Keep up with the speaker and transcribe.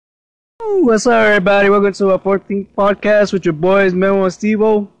What's up, everybody? Welcome to our 14th podcast with your boys Memo and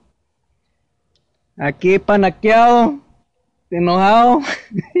Stevo. Aquí panaqueado, enojado.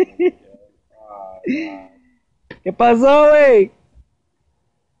 ¿Qué pasó, wey?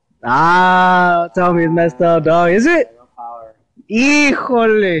 Tell me it's messed up, dog. Is it? No power.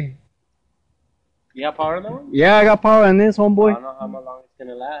 Híjole. You got power in that one? Yeah, I got power on this, I homeboy. don't know how long it's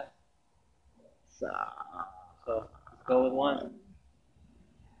gonna last. So let's go with one.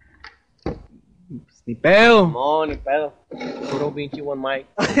 Ni pedo. No, ni pedo. Puro pinche one mic.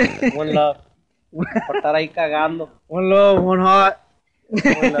 One love. Por estar ahí cagando. One love, one heart.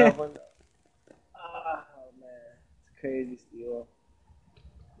 One love, one love. Oh man, it's crazy, Steve.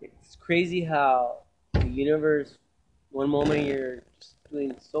 It's crazy how the universe, one moment you're just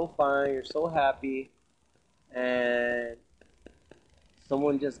doing so fine, you're so happy, and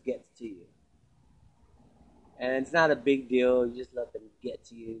someone just gets to you. And it's not a big deal. You just let them get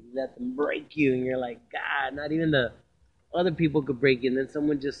to you. You let them break you. And you're like, God, not even the other people could break you. And then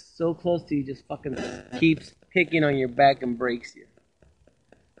someone just so close to you just fucking keeps picking on your back and breaks you.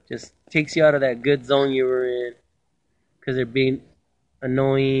 Just takes you out of that good zone you were in. Because they're being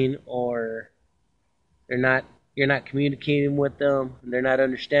annoying or you're not communicating with them. And they're not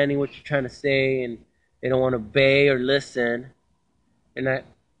understanding what you're trying to say. And they don't want to obey or listen. They're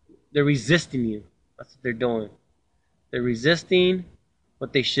resisting you. That's what they're doing. They're resisting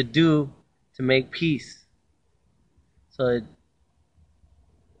what they should do to make peace. So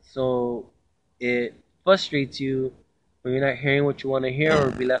it frustrates you when you're not hearing what you want to hear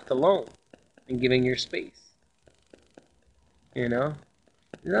or be left alone and giving your space. You know?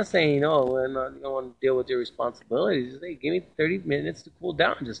 It's not saying, oh, you don't want to deal with your responsibilities. Just, hey, give me 30 minutes to cool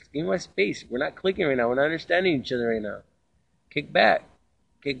down. Just give me my space. We're not clicking right now. We're not understanding each other right now. Kick back.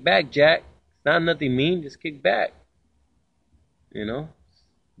 Kick back, Jack. Not nothing mean, just kick back. You know?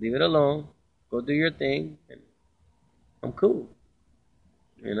 Leave it alone. Go do your thing. And I'm cool.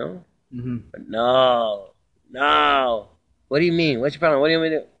 You know? Mm-hmm. But no. What do you mean? What's your problem? What do you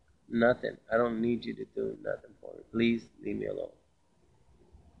want me to do? Nothing. I don't need you to do nothing for me. Please leave me alone.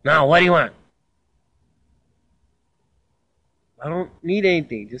 Now, what do you want? I don't need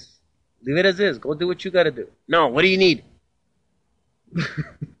anything. Just leave it as is. Go do what you gotta do. No, what do you need?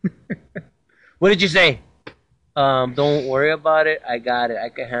 What did you say? Don't worry about it. I got it. I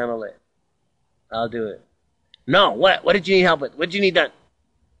can handle it. I'll do it. No, what? What did you need help with? What did you need done?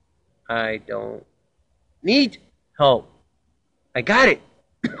 I don't need help. I got it.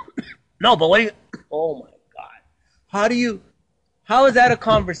 No, but what do you... Oh my God. How is that a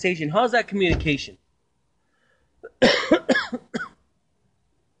conversation? How is that communication?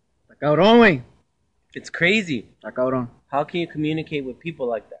 Cabrón, wey. It's crazy. Cabrón. How can you communicate with people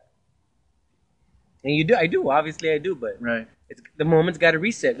like that? And you do, obviously I do, but Right. the moment's got to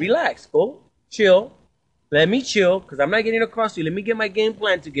reset. Relax, go, chill. Let me chill, because I'm not getting across to you. Let me get my game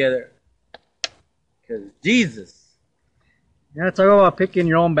plan together. Because Jesus. Yeah, talk about picking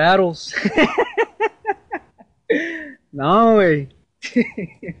your own battles. No way.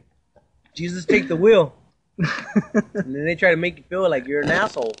 Jesus take the wheel. And then they try to make you feel like you're an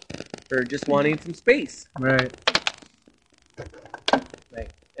asshole or just wanting some space. Right.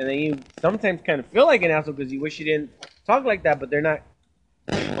 And then you sometimes kind of feel like an asshole because you wish you didn't talk like that, but they're not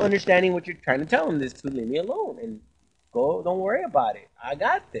understanding what you're trying to tell them. Is to leave me alone and go. Don't worry about it. I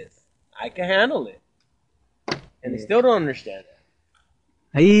got this. I can handle it. And they still don't understand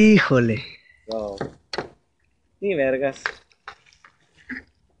it. Híjole. So, ni vergas.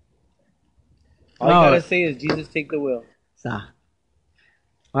 All you gotta say is Jesus take the wheel.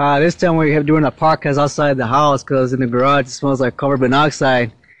 This time we have doing a podcast outside the house because in the garage it smells like carbon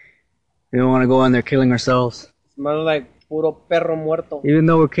monoxide. We don't want to go in there killing ourselves. Smells like puro perro muerto. Even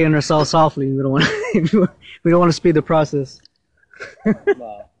though we're killing ourselves softly, we don't want to, we don't want to speed the process.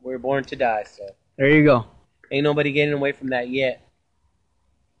 Well, we're born to die, so There you go. ain't nobody getting away from that yet.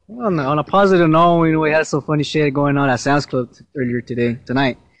 Well, on a positive note, we had some funny shit going on at Sam's Club earlier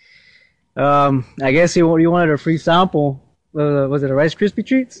tonight. I guess you wanted a free sample. Was it a Rice Krispie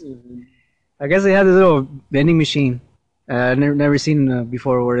treats? Mm-hmm. I guess they had this little vending machine. Never seen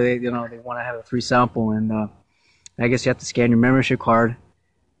before where they want to have a free sample, and I guess you have to scan your membership card.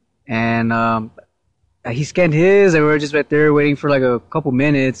 And he scanned his, and we were just right there waiting for like a couple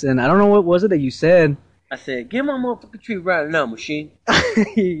minutes. And I don't know what was it that you said. I said, "Give my motherfucking treat right now, machine."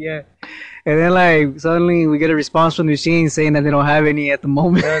 Yeah. And then like suddenly we get a response from the machine saying that they don't have any at the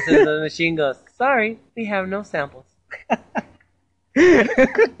moment. So the machine goes, "Sorry, we have no samples."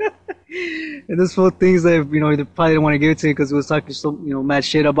 And this fool thinks that he probably didn't want to give it to him because he was talking so mad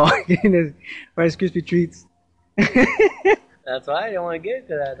shit about getting his Rice Krispie treats. That's why I didn't want to get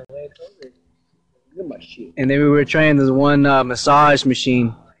into that the way I told it. Look at my shit. And then we were trying this one massage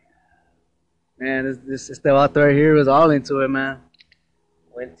machine. Man, this still out there here was all into it, man.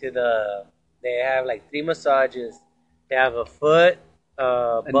 Went to they have like 3 massages. They have a foot,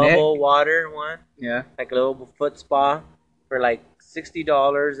 bubble water one, Yeah. like a little foot spa for like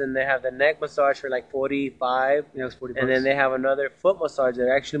 $60, and they have the neck massage for like 45. Yeah, it was 40 bucks. And then they have another foot massage that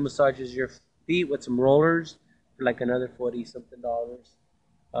actually massages your feet with some rollers for like another 40 something dollars.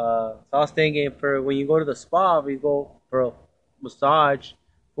 So I was thinking for when you go to the spa, if you go for a massage,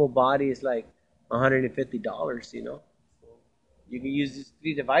 full body is like $150. You know, so you can use these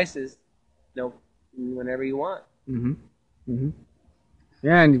 3 devices, whenever you want.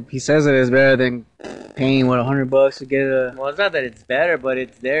 Yeah, and he says it is better than paying $100 to get a. Well, it's not that it's better, but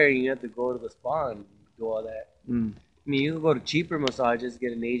it's there. You have to go to the spa and do all that. I mean, you can go to cheaper massages,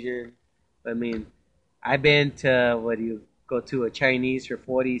 get an Asian. I mean, I've been to go to a Chinese for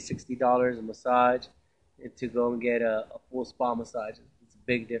 $40-$60 a massage, and to go and get a full spa massage. It's a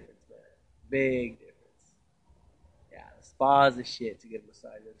big difference, man. Big difference. Yeah, the spa is the shit to get a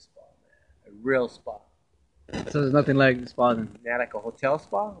massage at a spa, man. A real spa. So there's nothing like the spa then. Yeah, like a hotel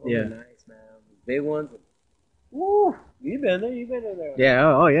spa. Those Yeah. are nice, man. The big ones. Woo! You've been there. You've been in there.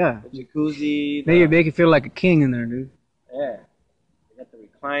 Yeah. Oh yeah. The jacuzzi. They make you feel like a king in there, dude. Yeah. They got the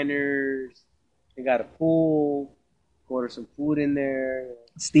recliners. They got a pool. Order some food in there.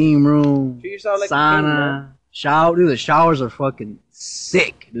 Steam room. Treat yourself like a king, man. Sauna. Shower. Dude, the showers are fucking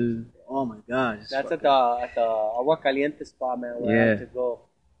sick, dude. Oh my god. it's That's fucking- at the Agua Caliente spa, man. Where I Yeah. have to go.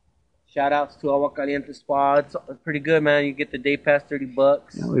 Shout outs to Agua Caliente spa. It's pretty good, man. You get the day pass, $30.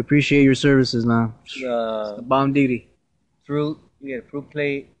 Yeah, we appreciate your services, man. The Bomb Didi. fruit. You get a fruit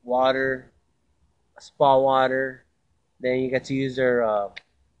plate, water, spa water. Then you get to use their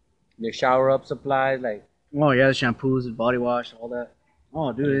shower up supplies like. Oh yeah, the shampoos, the body wash, all that.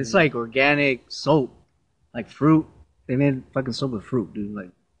 Oh, dude, it's like organic soap, like fruit. They made fucking soap with fruit, dude.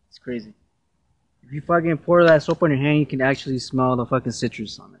 Like, it's crazy. If you fucking pour that soap on your hand, you can actually smell the fucking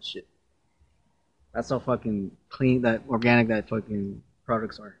citrus on that shit. That's how fucking clean, that organic that fucking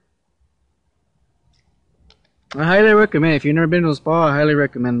products are. I highly recommend. If you've never been to a spa, I highly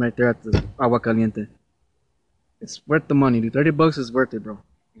recommend right there at the Agua Caliente. It's worth the money, dude. $30 is worth it, bro.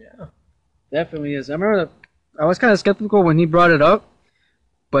 Yeah. Definitely is. I remember I was kind of skeptical when he brought it up,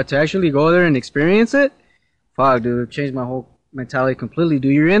 but to actually go there and experience it, fuck, dude, it changed my whole mentality completely.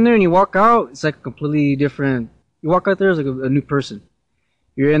 Dude, you're in there and you walk out, it's like a completely different. You walk out there as like a new person.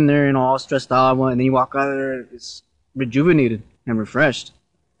 You're in there, all stressed out, and then you walk out there, it's rejuvenated and refreshed.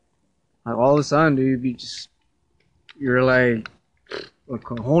 Like all of a sudden, dude, you're like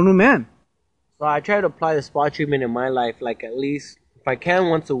a whole new man. So I try to apply the spa treatment in my life, like at least if I can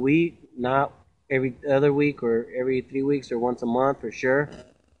once a week, not every other week or every 3 weeks or once a month for sure,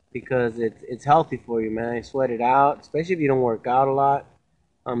 because it's healthy for you, man. You sweat it out, especially if you don't work out a lot.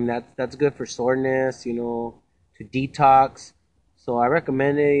 That's good for soreness, to detox. So I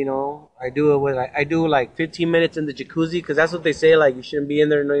recommend it. I do it I do like 15 minutes in the jacuzzi because that's what they say. Like you shouldn't be in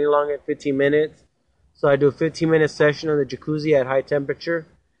there any longer than 15 minutes. So I do a 15-minute session on the jacuzzi at high temperature.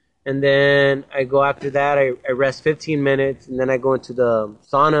 And then I go after that, I rest 15 minutes, and then I go into the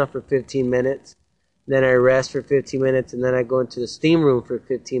sauna for 15 minutes. Then I rest for 15 minutes, and then I go into the steam room for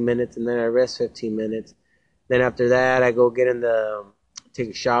 15 minutes, and then I rest 15 minutes. Then after that, I go take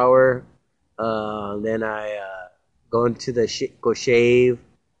a shower. Then I go into go shave,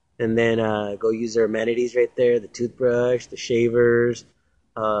 and then go use their amenities right there, the toothbrush, the shavers,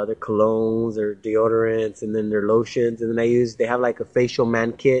 their colognes, their deodorants, and then their lotions. And then they have like a facial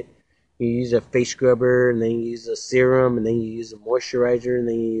man kit. You use a face scrubber, and then you use a serum, and then you use a moisturizer, and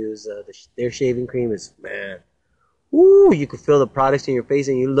then you use their shaving cream. Woo, you can feel the products in your face,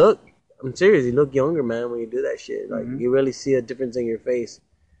 and I'm serious, you look younger, man, when you do that shit. Like, you really see a difference in your face.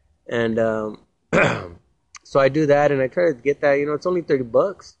 And so I do that, and I try to get that, it's only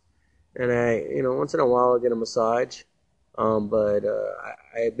 $30. And I, once in a while I'll get a massage. But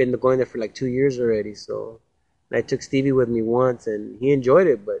I've been going there for like 2 years already, so. And I took Stevie with me once, and he enjoyed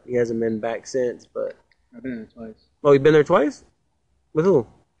it, but he hasn't been back since. But I've been there twice. Oh, you've been there twice? With who?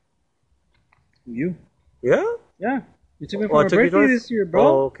 You? Yeah? Yeah. You took me I for my took you birthday twice? this year, bro.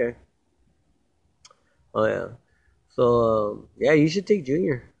 Oh, okay. Oh, yeah. So, yeah, you should take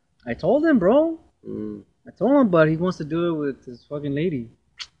Junior. I told him, bro. Mm. I told him, but he wants to do it with his fucking lady.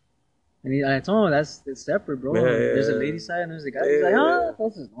 And I told him it's separate, bro. Yeah, There's a yeah. lady side and there's a guy. He's like, huh?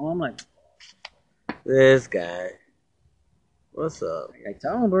 That's his I'm like, This guy. What's up? I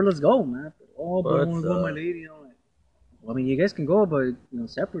tell him, bro, let's go, man. Oh, but I want to go with my up? lady. I'm like, well, I mean, you guys can go, but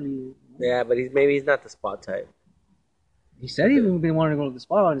separately. Yeah, but maybe he's not the spot type. He said he didn't want to go to the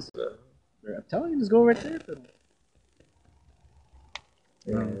spa. I'm telling you, just go right there.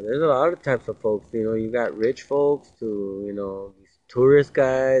 Yeah, there's a lot of types of folks. You got rich folks to these tourist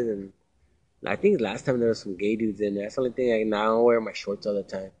guys, and I think last time there was some gay dudes in there. That's the only thing. Now I don't wear my shorts all the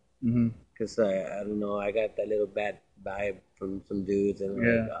time Mm-hmm. because I don't know. I got that little bad vibe from some dudes, and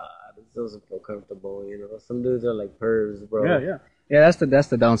I'm like, this doesn't feel comfortable. Some dudes are like pervs, bro. Yeah. That's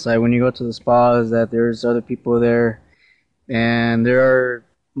the downside when you go to the spa is that there's other people there, and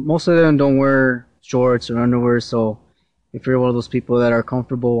most of them don't wear shorts or underwear. So if you're one of those people that are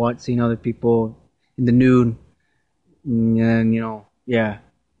comfortable seeing other people in the nude, then yeah,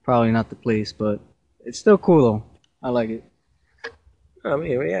 probably not the place. But it's still cool though. I like it. I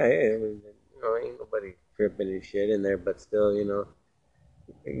mean, yeah. I mean, ain't nobody tripping and shit in there, but still,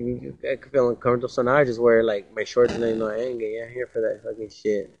 I could feel uncomfortable. So now I just wear like my shorts, and I ain't get here for that fucking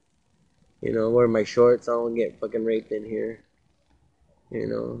shit. Wear my shorts. I don't get fucking raped in here.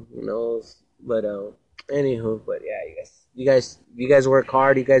 Who knows? But anywho, but yeah, you guys work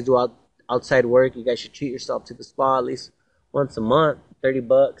hard. You guys do outside work. You guys should treat yourself to the spa at least once a month.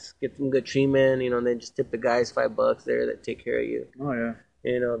 $30, get some good treatment. And then just tip the guys $5 there that take care of you. Oh yeah.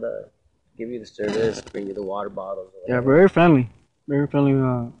 The give you the service, bring you the water bottles. Yeah, very friendly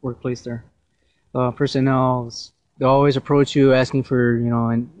workplace there. Personnel, they always approach you asking for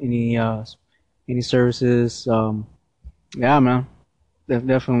any services. Yeah, man,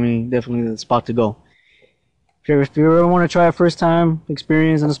 definitely the spot to go. If you ever want to try a first time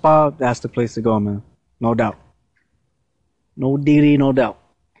experience in the spa, that's the place to go, man. No doubt. No diggity, no doubt.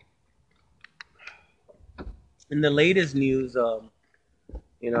 In the latest news, I'm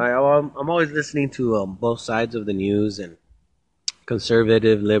always listening to both sides of the news, and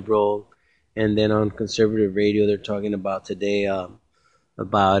conservative, liberal, and then on conservative radio they're talking about today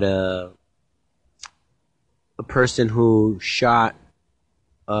about a person who shot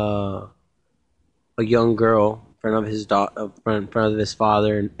a young girl in front of in front of his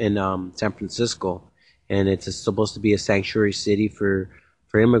father in San Francisco, and it's supposed to be a sanctuary city for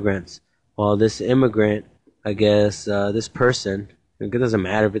immigrants. Well, this immigrant, I guess, this person, it doesn't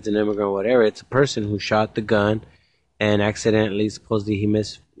matter if it's an immigrant or whatever, it's a person who shot the gun and accidentally, supposedly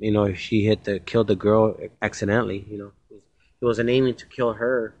she killed the girl accidentally. He wasn't aiming to kill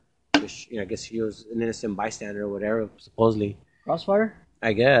her. I guess she was an innocent bystander or whatever, supposedly. Crossfire?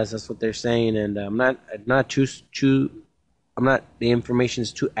 I guess that's what they're saying, and the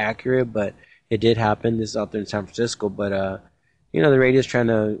information's too accurate, but it did happen. This is out there in San Francisco, but the radio's trying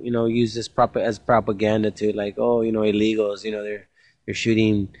to use this as propaganda to illegals. They're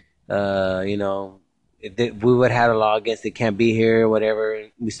shooting. If we would have had a law against it, can't be here, or whatever.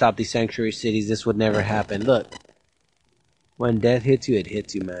 We stop these sanctuary cities. This would never happen. Look, when death hits you, it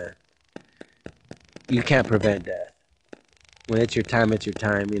hits you, man. You can't prevent death. When it's your time, it's your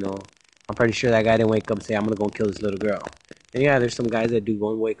time. I'm pretty sure that guy didn't wake up and say, "I'm gonna go kill this little girl." And yeah, there's some guys that do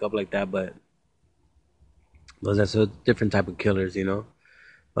go and wake up like that, but that's a different type of killers,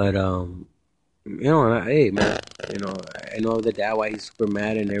 But hey, man, I know the dad why he's super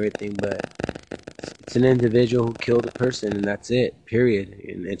mad and everything, but it's an individual who killed a person, and that's it, period.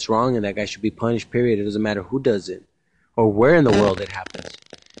 And it's wrong, and that guy should be punished, period. It doesn't matter who does it or where in the world it happens.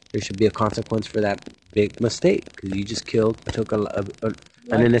 There should be a consequence for that big mistake, because you just took an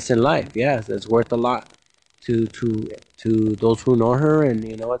innocent life. Yes, it's worth a lot to those who know her, and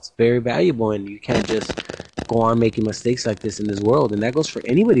it's very valuable, and you can't just go on making mistakes like this in this world. And that goes for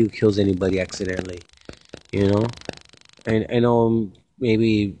anybody who kills anybody accidentally. And I know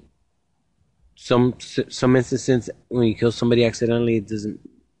maybe some instances when you kill somebody accidentally, it doesn't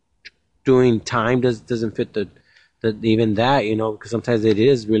fit the even that, because sometimes it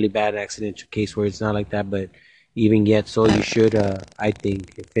is really bad accidental case where it's not like that. But even yet, so you should, I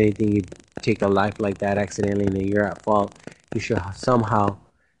think, if anything, you take a life like that accidentally and then you're at fault, you should somehow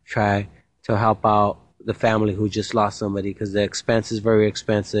try to help out the family who just lost somebody, because the expense is very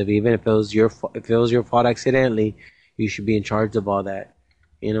expensive. Even if it was your fault accidentally, you should be in charge of all that.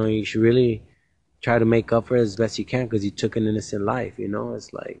 You should really try to make up for it as best you can, because you took an innocent life.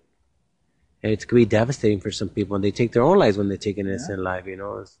 It's like, and it could be devastating for some people, and they take their own lives when they take an innocent life.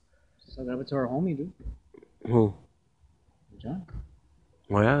 It's so that happened to our homie, dude. Who? John.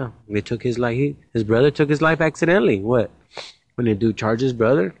 Well, yeah, they took his life. His brother took his life accidentally. What? When the dude charged his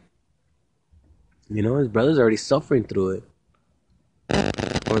brother? His brother's already suffering through it,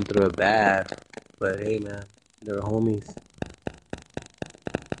 going through it bad. But hey, man, they were homies.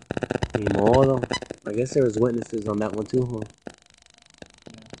 Ni modo. I guess there was witnesses on that one too, huh?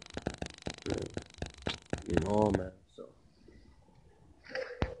 Man. So.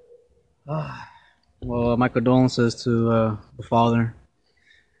 Well, my condolences to the father.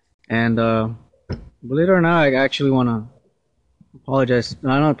 And believe it or not, I actually want to apologize. No,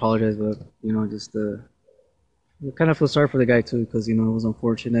 not apologize, but just I kind of feel sorry for the guy too, because it was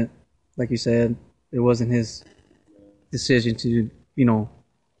unfortunate. Like you said, it wasn't his decision to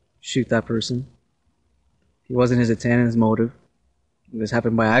shoot that person. It wasn't his intent and his motive. This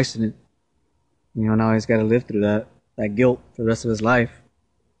happened by accident. Now he's got to live through that guilt for the rest of his life.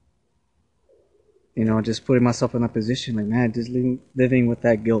 Just putting myself in that position, like, man, just living with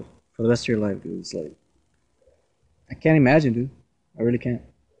that guilt for the rest of your life, dude. It's like, I can't imagine, dude. I really can't.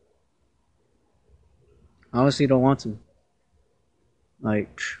 I honestly don't want to.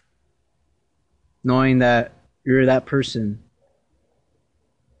 Like, knowing that you're that person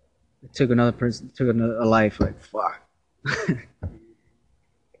that took a life, like, fuck.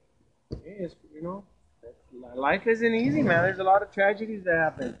 Life isn't easy, man. There's a lot of tragedies that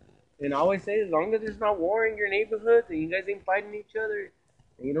happen. And I always say, as long as there's not war in your neighborhood, and you guys ain't fighting each other,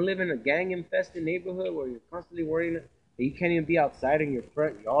 and you don't live in a gang-infested neighborhood where you're constantly worrying that you can't even be outside in your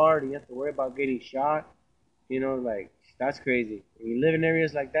front yard and you have to worry about getting shot, like, that's crazy. And you live in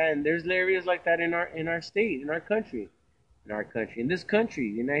areas like that, and there's areas like that in our state, in our country, in this country,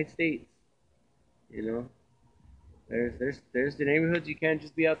 the United States. There's the neighborhoods you can't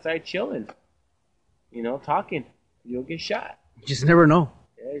just be outside chilling, talking. You'll get shot. You just never know.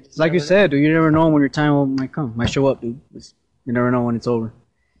 Yeah, it's like you said, dude. You never know when your time might come, might show up, dude. You never know when it's over.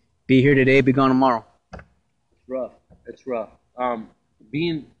 Be here today, be gone tomorrow. It's rough. So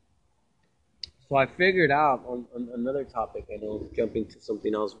I figured out on another topic. I know, jumping to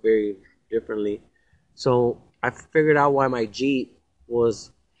something else very differently. So I figured out why my Jeep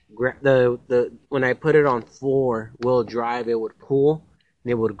was when I put it on 4-wheel drive, it would pull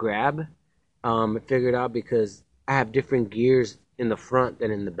and it would grab. I figured out because I have different gears in the front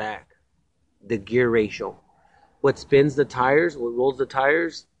than in the back. The gear ratio. What spins the tires, what rolls the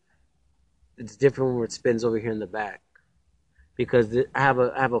tires, it's different when it spins over here in the back. Because I have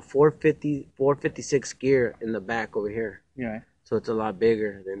a 456 gear in the back over here. Yeah. So it's a lot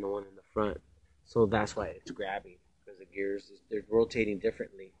bigger than the one in the front. So that's why it's grabbing. Because the gears, they're rotating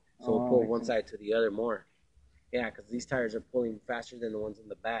differently. So it'll pull one side to the other more. Yeah, because these tires are pulling faster than the ones in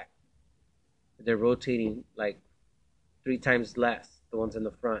the back. They're rotating like 3 times less, the ones in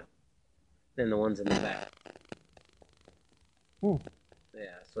the front, than the ones in the back.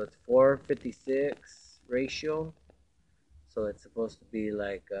 Yeah, so it's 456 ratio. So it's supposed to be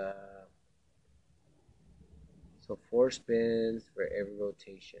like, 4 spins for every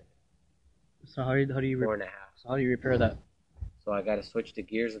rotation. So how do you 4.5. So how do you repair that? So I got to switch the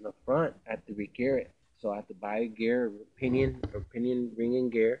gears in the front. I have to re-gear it. So I have to buy a gear, pinion ring and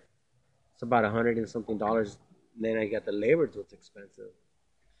gear. It's about $100 and something. Then I got the labor, so it's expensive.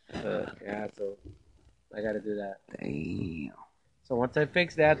 Yeah, so I got to do that. Damn. So once I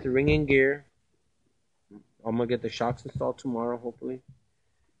fix that, the ring and gear, I'm gonna get the shocks installed tomorrow, hopefully.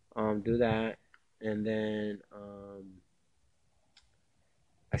 Do that, and then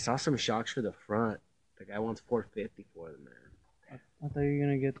I saw some shocks for the front. The guy wants $450 for them, man. I thought you were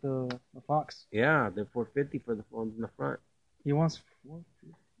gonna get the Fox. Yeah, they're $450 for the ones in the front. He wants $450.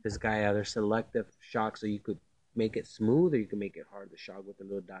 This guy, they're selective shocks, so you could make it smooth or you can make it hard. The shock with the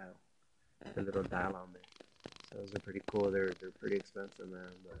little dial on there. So those are pretty cool. They're pretty expensive,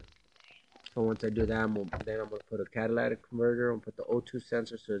 man. But so once I do that, I'm gonna put a catalytic converter. I'm gonna put the O2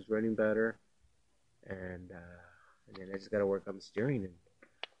 sensor so it's running better, and then I just gotta work on the steering and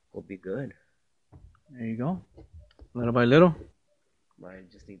we'll be good. There you go. Little by little. I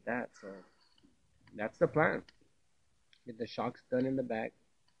just need that. So that's the plan. Get the shocks done in the back.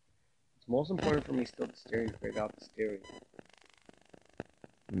 It's most important for me still the steering. Figure out the steering.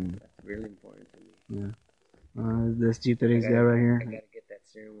 That's really important to me. Yeah. This Jeep that he's got right here. I gotta get that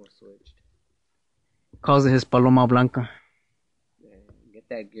steering wheel switched. Calls it his Paloma Blanca. Yeah, get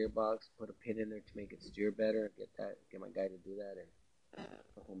that gearbox, put a pin in there to make it steer better. Get my guy to do that, and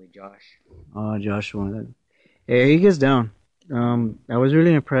homie Josh. Oh, Joshua. Yeah, he gets down. I was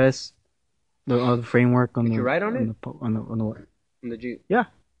really impressed. The framework on Did you ride on it? On the what? On the Jeep. Yeah.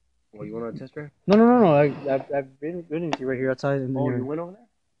 Oh, you went on a test drive? No. I've been right here outside. You went over there?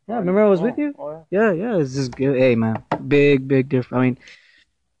 Yeah, remember I was with you? Oh, yeah. Yeah, it's just good. Hey, man, big difference. I mean,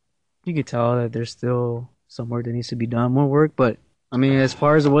 you could tell that there's still some work that needs to be done, more work. But I mean, as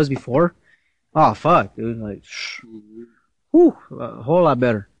far as it was before, oh fuck, dude, like, whew, a whole lot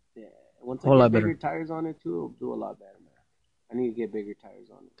better. Yeah, once I get bigger tires on it too, it'll do a lot better, man. I need to get bigger tires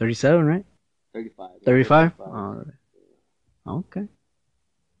on it. 37, right? 35. 35? All right. Okay.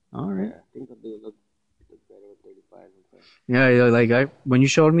 All right. Yeah, I think I'll look better with 35. Yeah, like when you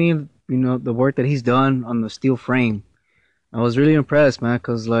showed me, the work that he's done on the steel frame, I was really impressed, man.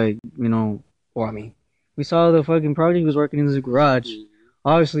 Cause like, well, I mean, we saw the fucking project he was working in his garage. Mhm.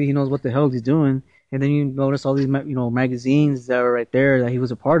 Obviously, he knows what the hell he's doing. And then you notice all these, magazines that were right there that he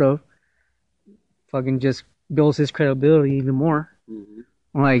was a part of. Fucking just builds his credibility even more. Mhm.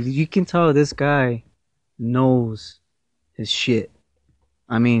 Like, you can tell this guy knows his shit.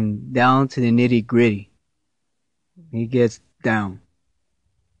 I mean, down to the nitty gritty. He gets down.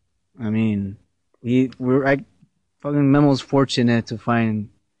 I mean, I fucking Memo's fortunate to find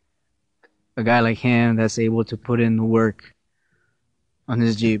a guy like him that's able to put in the work on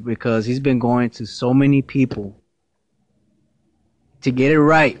his Jeep because he's been going to so many people to get it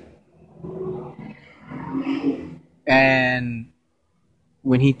right. And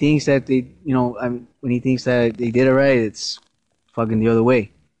when he thinks that when he thinks that they did it right, it's fucking the other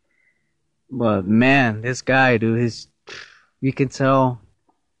way. But man, this guy, dude, you can tell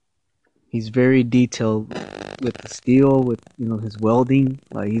he's very detailed with the steel, with his welding.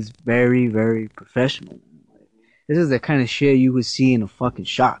 Like he's very, very professional. This is the kind of shit you would see in a fucking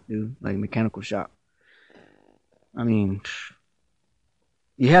shop, dude, like mechanical shop. I mean,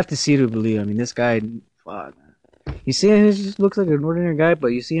 you have to see to believe. I mean, this guy, fuck. You see him, he just looks like an ordinary guy, but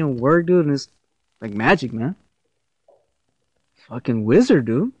you see him work, dude, and it's like magic, man. Fucking wizard,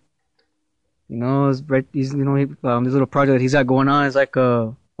 dude. It's right. This little project that he's got going on is like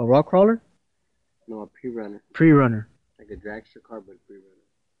a rock crawler, No, a pre-runner. pre-runner. Like a dragster car, but pre-runner.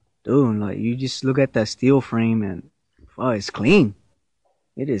 Dude, like you just look at that steel frame and, fuck, it's clean.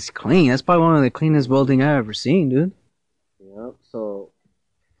 It is clean. That's probably one of the cleanest welding I've ever seen, dude. Yep. So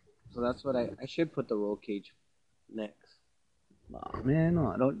that's what I should put the roll cage next. Oh, man,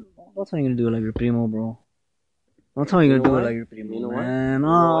 no, don't tell me you're gonna do it like your primo, bro. Don't tell me you're You gonna know do it why? like your primo, You know why? man. You know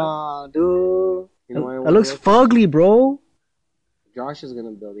Nah, dude. You know why I That want looks roll cage? fugly, bro. Josh is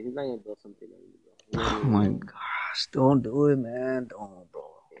gonna build it. He's not gonna build something like Oh my gosh, don't do it, man. Don't, bro.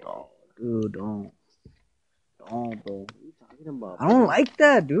 Don't, dude. Don't, bro. What are you talking about? I don't like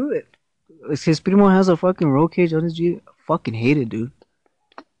that, dude. His primo has a fucking roll cage on his Jeep. I fucking hate it, dude.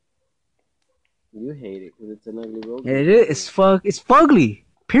 You hate it because it's an ugly roll Yeah, cage. it is. It's fugly.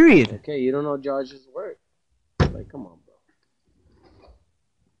 Period. Okay, you don't know Josh's work. Like, come on, bro.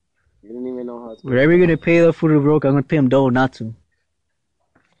 You don't even know how it's. Whatever you're gonna pay the food of broke, I'm gonna pay him double not to.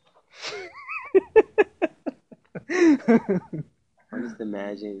 I'm just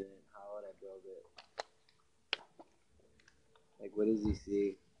imagining it. How would I build it? Like, what does he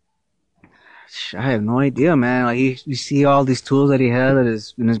see? I have no idea, man. Like you see all these tools that he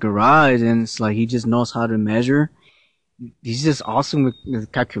has in his garage, and it's like he just knows how to measure. He's just awesome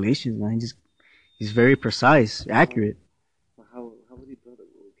with calculations, man. He's very precise, accurate. How would he build a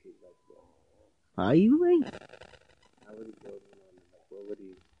roll cage like that? Are you like? How would he build one? Like, what would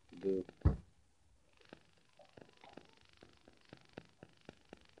he do?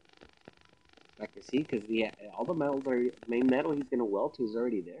 I can see because all the metals are main metal he's gonna weld to is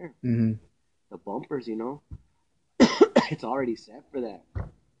already there. Mm-hmm. The bumpers, it's already set for that.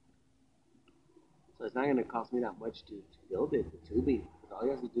 So it's not gonna cost me that much to build it, the tubing. Because all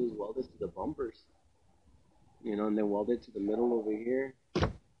you have to do is weld this to the bumpers, and then weld it to the middle over here.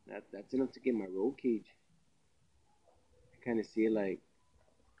 That's enough to get my roll cage. I kind of see it like,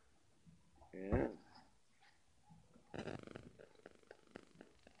 yeah.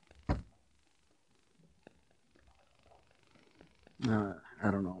 I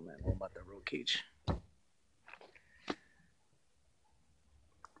don't know, man. What about the roll cage?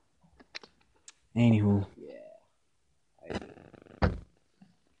 Anywho. Yeah.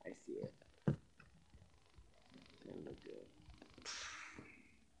 I see it. Doesn't look good.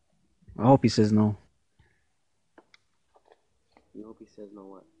 I hope he says no. You hope he says no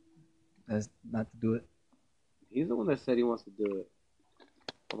what? That's not to do it. He's the one that said he wants to do it.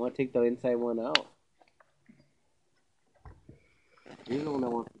 I'm gonna take the inside one out. He's the one that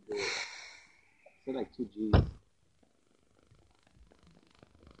wants to do it. I said like 2 G's.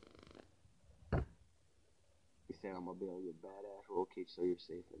 He said I'm gonna build you a badass roll cage so you're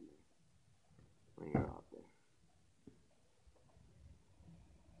safe in there when you're out there.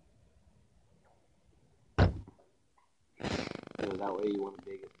 That way you want to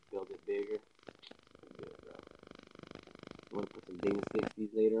build it bigger. Good, bro. You want to put some big 60s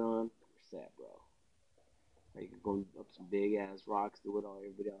later on? You're set, bro. Or you can go up some big ass rocks, do what all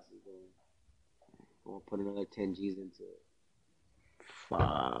everybody else is doing. I want to put another 10 G's into it.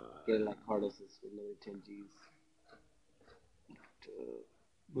 Fuck. Get it like Carlos's with another 10 G's.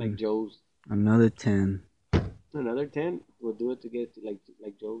 Like Joe's. Another 10. Another 10? We'll do it to get to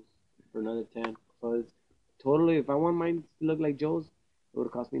like Joe's for another 10. So it's totally, if I want mine to look like Joe's, it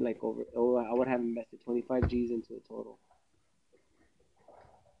would cost me like over. Oh, I would have invested 25 G's into it total.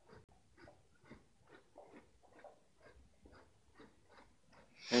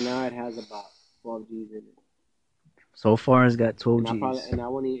 And now it has about 12 G's in it. So far, it's got 12 And I probably, G's. and I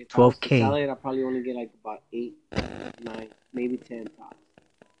only, if I was to 12K. sell it, I probably only get like about 8, 9, maybe 10 tops.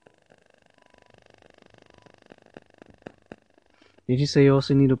 Did you say you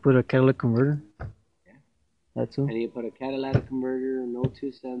also need to put a catalytic converter? Yeah. That too? And you put a catalytic converter, no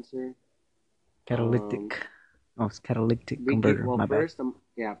 2 sensor. Catalytic. Oh, it's catalytic converter. Well, My first, I'm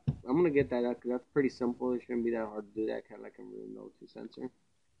gonna get that out because that's pretty simple. It shouldn't be that hard to do that. Catalytic converter, no 2 sensor.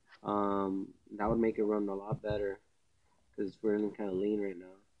 That would make it run a lot better because it's running kind of lean right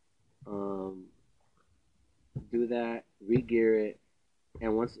now. Do that, re-gear it,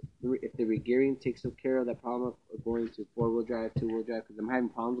 and once if the re-gearing takes care of that problem of going to 4-wheel drive, 2-wheel drive, because I'm having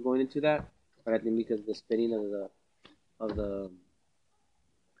problems going into that, but I think because of the spinning of the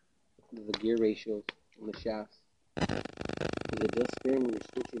gear ratios on the shafts, because it does spin when you're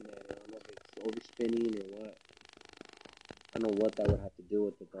switching that. I don't know if it's overspinning or what. I don't know what that would have to do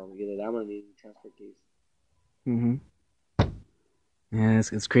with it though. Either that one or the transfer case. Mm-hmm. Yeah,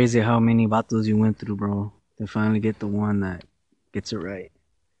 it's crazy how many battles you went through, bro, to finally get the one that gets it right.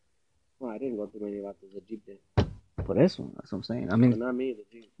 Well, I didn't go through many about this. The Jeep did. But that's what I'm saying. I mean, But not me, the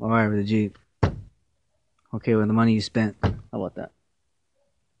Jeep. all right, with the Jeep. Okay, with the money you spent, how about that?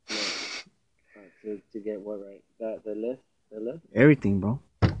 Yeah. To get what right? The lift? Everything, bro.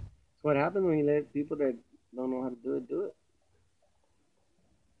 That's what happens when you let people that don't know how to do it.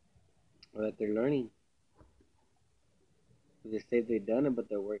 Or that they're learning. They say they've done it, but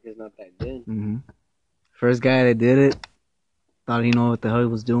their work is not that good. Mm-hmm. First guy that did it thought he knew what the hell he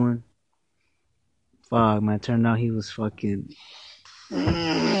was doing. Fuck, man. Turned out he was fucking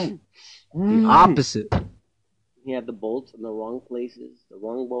the opposite. He had the bolts in the wrong places, the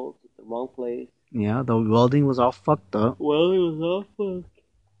wrong bolts at the wrong place. Yeah, the welding was all fucked up. Well, it was all fucked.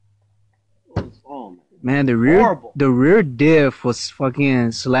 It was all Man, the rear diff was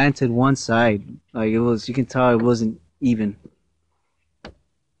fucking slanted one side. Like it was, you can tell it wasn't even.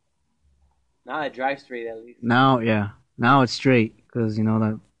 Now I drive straight at least. Now it's straight because you know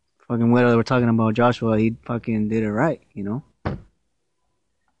that fucking weather we're talking about Joshua. He fucking did it right, you know.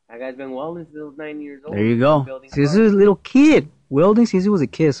 That guy's been welding since he was 9 years old. There you go. Since he was a little kid, welding since he was a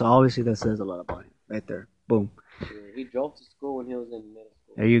kid. So obviously that says a lot about him, right there. Boom. Yeah, he drove to school when he was in middle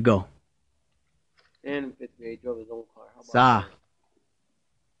school. There you go. And in 5th grade, he drove his own car. How about Sa. that?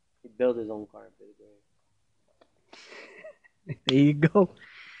 He built his own car in 5th grade. There you go.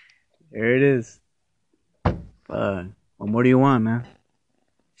 There it is. What more do you want, man?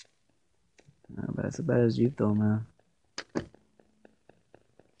 But that's about as Jeep though, man.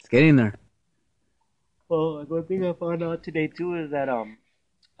 It's getting there. Well, one thing I found out today too is that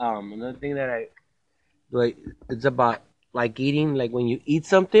another thing that I like, it's about like eating. Like when you eat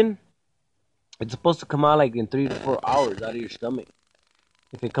something, it's supposed to come out like in 3 to 4 hours out of your stomach.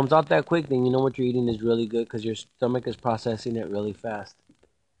 If it comes out that quick, then you know what you're eating is really good because your stomach is processing it really fast.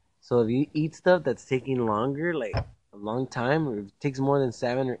 So if you eat stuff that's taking longer, like a long time, or if it takes more than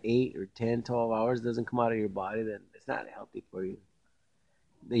 7 or 8 or 10, 12 hours, doesn't come out of your body, then it's not healthy for you.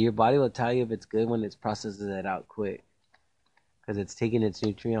 Your body will tell you if it's good when it processes it out quick, because it's taking its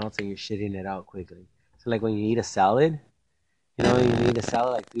nutrients and you're shitting it out quickly. So like when you eat a salad, you know, when you eat a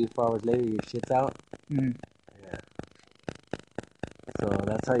salad like 3 or 4 hours later, your shit's out. Mm. Yeah. So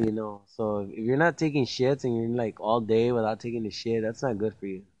that's how you know. So if you're not taking shits and you're like all day without taking the shit, that's not good for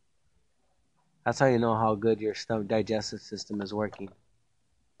you. That's how you know how good your digestive system is working.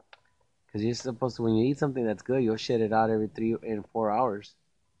 Because you're supposed to, when you eat something that's good, you'll shit it out every 3 and 4 hours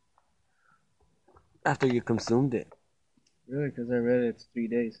after you consumed it. Really? Because I read it's 3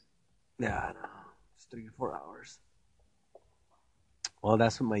 days. Yeah, I know. It's 3 or 4 hours. Well,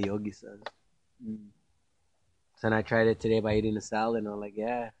 that's what my yogi says. Mm. So then I tried it today by eating a salad, and I'm like,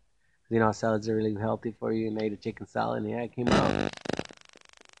 yeah. You know, salads are really healthy for you, and I ate a chicken salad, and yeah, it came out.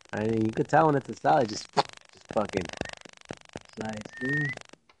 I mean, you could tell when it's a salad, just fucking. Slice, dude.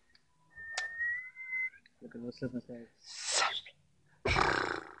 Look at those slip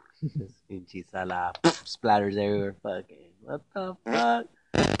Just enchilada splatters everywhere. Fucking what the fuck?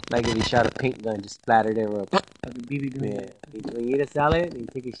 Like if you shot a paint gun, just splattered everywhere. Like a BB gun. Yeah. When you eat a salad and you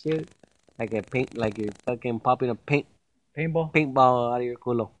take a shit, like a paint, like you're fucking popping a paintball out of your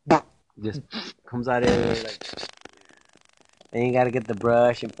culo. Just comes out everywhere. Like, and you gotta get the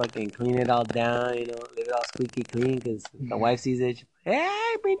brush and fucking clean it all down, you know, leave it all squeaky clean, because the wife sees it.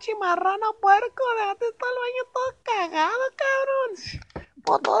 Hey, pinche marrano puerco, déjate todo el baño todo cagado, cabrón.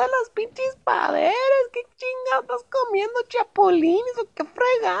 Por todas las pinches paredes. ¿Qué chingados estás comiendo, chapulines o qué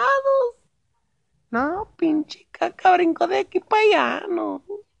fregados? No, pinche caca, brinco de aquí para allá, no.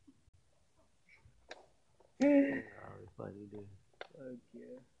 Funny, dude.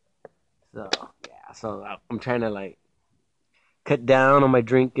 So I'm trying to like cut down on my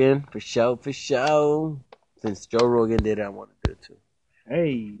drinking for show. Since Joe Rogan did it, I want to do it too.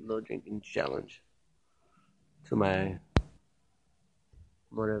 Hey. Little drinking challenge. To my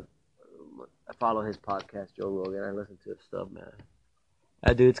I follow his podcast, Joe Rogan. I listen to his stuff, man.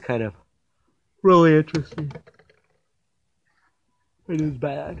 That dude's kind of really interesting. It is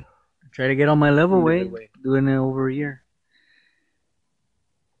bad. Try to get on my level, In a way. good way. Doing it over a year.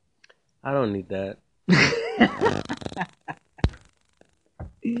 I don't need that.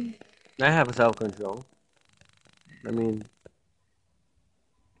 I have self-control. I mean,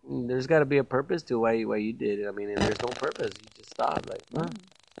 there's got to be a purpose to why you did it. I mean, and there's no purpose. You just stop. Like, You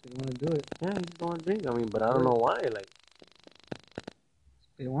want to do it. yeah, you just don't want to drink. I mean, but I don't know why. Like,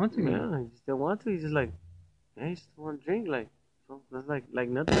 They want to. yeah, you just don't want to. You just like, yeah, you just don't want to drink. Like, so that's like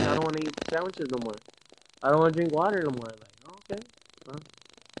nothing. I don't want to eat sandwiches no more. I don't want to drink water no more. Like, oh, okay, well,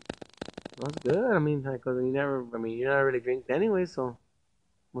 that's good. I mean, like, cause you're not really drinking anyway. So,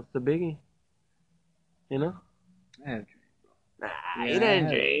 what's the biggie? You know? Yeah. Nah, you didn't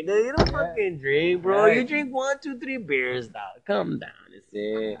drink. Dude. You don't fucking drink, bro. You drink 1, 2, 3 beers, dog. Calm down. That's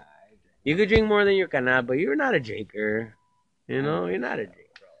it. You could drink more than your canal, but you're not a drinker. You know, you're not a drinker,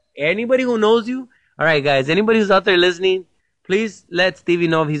 bro. Anybody who knows you, all right, guys. Anybody who's out there listening, please let Stevie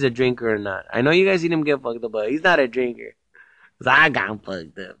know if he's a drinker or not. I know you guys seen him get fucked up, but he's not a drinker. Cause I got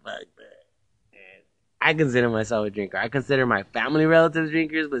fucked up. And I consider myself a drinker. I consider my family relatives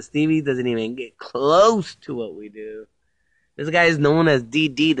drinkers, but Stevie doesn't even get close to what we do. This guy is known as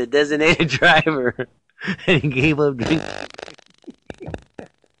DD, the designated driver, and he gave up drinking.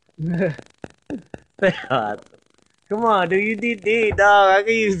 Come on, dude, you DD, dog. How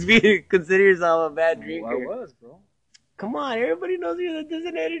can you consider yourself a bad drinker? I was, bro. Come on, everybody knows you're the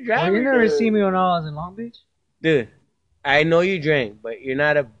designated driver. Oh, you never dude. see me when I was in Long Beach? Dude, I know you drank, but you're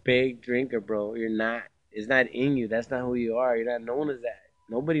not a big drinker, bro. You're not. It's not in you. That's not who you are. You're not known as that.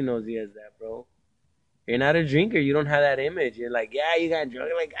 Nobody knows you as that, bro. You're not a drinker. You don't have that image. You're like, yeah, you got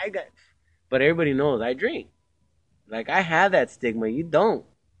drunk. Like, I got... But everybody knows I drink. Like, I have that stigma. You don't.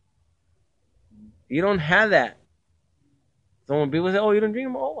 You don't have that. So when people say, oh, you don't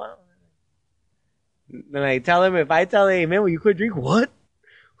drink? Oh, wow. Then I tell them, if I tell them, hey, man, well, you could drink what?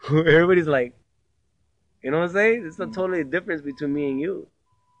 Everybody's like, you know what I'm saying? It's a totally difference between me and you.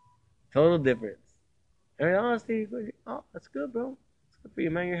 Total difference. I mean, honestly, you could drink. Oh, that's good, bro. It's good for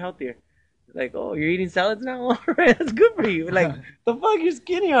you, man. You're healthier. Like, oh, you're eating salads now? All right, that's good for you. Like, the fuck, you're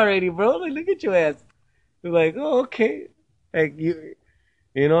skinny already, bro. Like, look at your ass. You're like, oh, okay. Like, you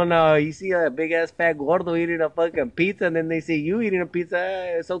know, now you see a big-ass fat gordo eating a fucking pizza, and then they see you eating a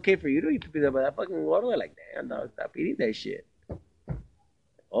pizza. It's okay for you to eat the pizza, but that fucking gordo, they're like, damn, dog, stop eating that shit.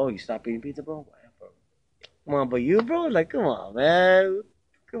 Oh, you stop eating pizza, bro? Whatever. Come on, but you, bro? Like, come on, man.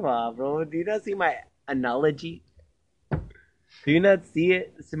 Come on, bro. Do you not see my analogy? Do you not see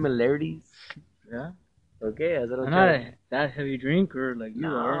it? The similarities? Yeah. Okay, that's what I'm I'm not that heavy drinker like you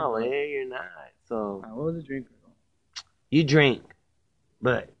are. No, man, you're not. So I was a drinker, though. you drink,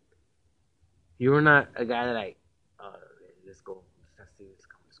 but you were not a guy that like, let's go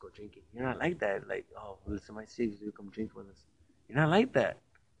drinking. You're not like that. Like, oh, listen, my cigs, you come drink with us. You're not like that.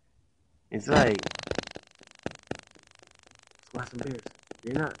 It's like, let's go have some beers.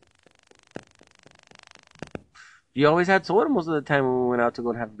 You're not. You always had soda most of the time when we went out to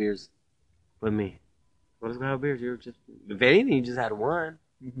go and have beers with me. Let's go have beers. You were just, if anything, you just had one.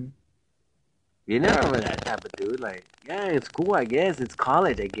 Mm-hmm. You never were that type of dude. Like, yeah, it's cool, I guess. It's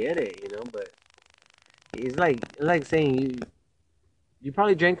college, I get it, you know. But it's like saying you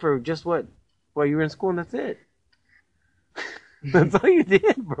probably drank for just what while you were in school, and that's it. That's all you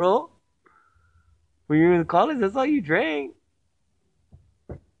did, bro. When you were in college, that's all you drank.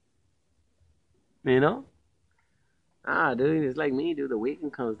 You know? Ah, dude, it's like me, dude. The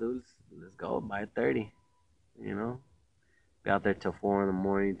weekend comes, dude. Let's go by 30. You know? Be out there till 4 in the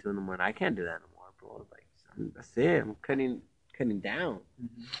morning, 2 in the morning. I can't do that no more, bro. Like, that's it. I'm cutting down.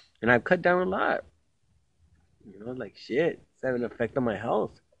 Mm-hmm. And I've cut down a lot. You know, like shit. It's having an effect on my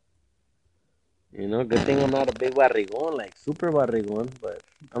health. You know, good thing I'm not a big barrigón, like super barrigón, but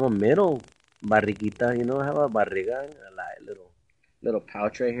I'm a middle barriguita. You know, I have a barriga, a little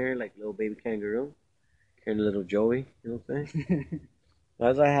pouch right here, like little baby kangaroo. Carrying a little Joey, you know what I'm saying?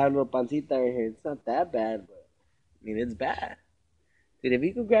 That's why I have a little pancita right here. It's not that bad, but I mean, it's bad. Dude, if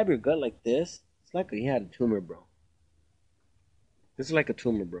you could grab your gut like this, it's like you had a tumor, bro. This is like a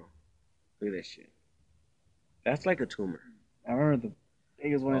tumor, bro. Look at that shit. That's like a tumor. I remember the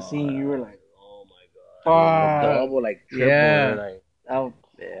biggest one I seen. You were like, oh my god. fuck. Double, like triple. Yeah. Like, Oh,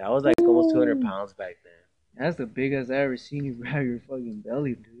 yeah, I was like almost 200 pounds back then. that's the biggest I ever seen you grab your fucking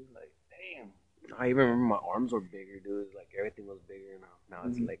belly, dude. Like, damn. I even remember my arms were bigger, dude. Like everything was bigger now. Now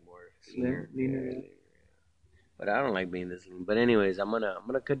it's like more Slim, leaner. Yeah. But I don't like being this lean. But anyways, I'm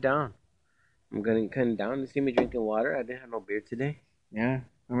gonna cut down. I'm gonna cut down. You see me drinking water. I didn't have no beer today. Yeah.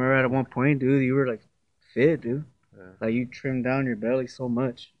 I remember at one point, dude, you were like fit, dude. Yeah. Like you trimmed down your belly so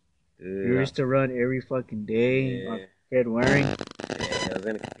much. Dude, You used to run every fucking day on Fred Waring. Yeah, I was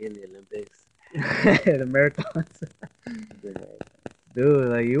gonna compete in the Olympics. The marathons. Dude,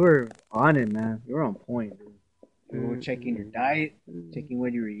 like you were on it, man. You were on point, dude. You were checking your diet, checking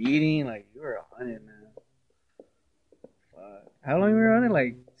what you were eating. Like you were on it, man. Fuck. How long were you on it?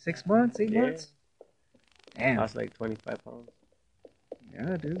 Like 6 months, 8 months? Damn. Lost like 25 pounds.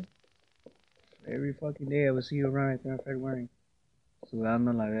 Yeah, dude. Every fucking day I would see you around right there on Fred Waring.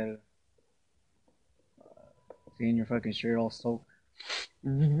 Sudando la verga. Seeing your fucking shirt all soaked.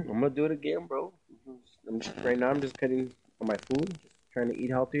 I'm gonna do it again, bro. Right now I'm just cutting on my food, just trying to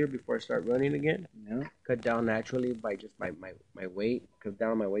eat healthier before I start running again. Yeah. Cut down naturally by just my weight. Cut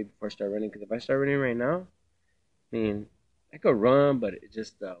down my weight before I start running. Because if I start running right now, I mean, I could run, but it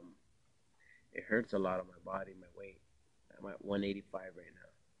just it hurts a lot on my body, my weight. I'm at 185 right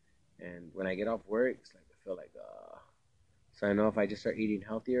now, and when I get off work, it's like I feel like So I know if I just start eating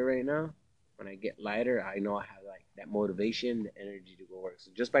healthier right now, when I get lighter, I know I have like that motivation, the energy to go work. So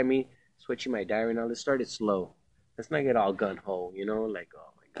just by me switching my diet right now, let's start it slow. Let's not get all gun ho, you know, like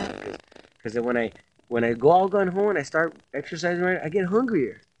oh my god, because when I go all gun ho and I start exercising right, I get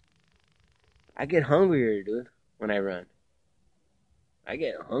hungrier. I get hungrier, dude, when I run. I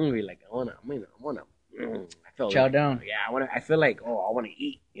get hungry, like I wanna. I feel Chow like, down. Yeah, I feel like I wanna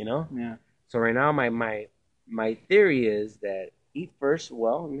eat, you know. Yeah. So right now, my theory is that eat first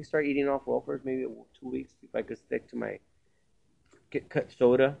well. Let me start eating off well first, maybe 2 weeks, if I could stick to my cut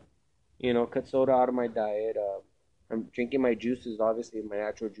soda, cut soda out of my diet. I'm drinking my juices, obviously my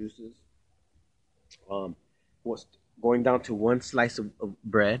natural juices. Was going down to one slice of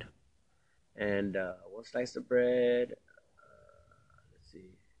bread, and one slice of bread. Let's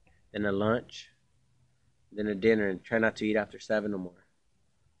see, then a lunch, then a dinner, and try not to eat after 7 or more.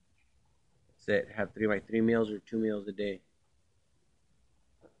 That's it. Have my 3 meals or 2 meals a day.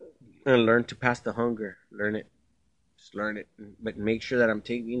 And learn to pass the hunger. Learn it. Just learn it. But make sure that I'm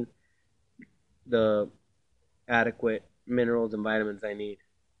taking the adequate minerals and vitamins I need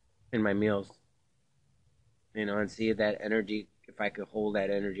in my meals. And see that energy, if I could hold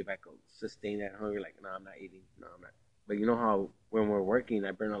that energy, if I could sustain that hunger, like, no, I'm not eating. No, I'm not. But you know how when we're working,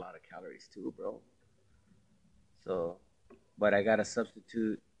 I burn a lot of calories too, bro. So, but I got to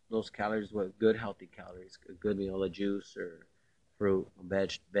substitute those calories with good, healthy calories. A good meal, a juice or fruit,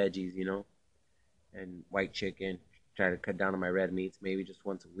 veggies, and white chicken. Try to cut down on my red meats. Maybe just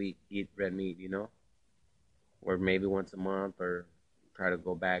once a week, eat red meat, or maybe once a month, or try to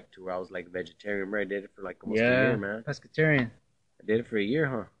go back to where I was like vegetarian. I did it for like almost a year, man. Pescatarian. I did it for a year,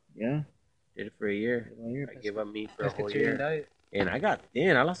 huh? Yeah. Did it for a year. I gave up meat for a whole year. Diet. And I got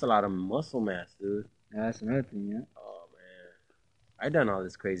thin. I lost a lot of muscle mass, dude. Yeah, that's another thing, yeah. Oh, man. I done all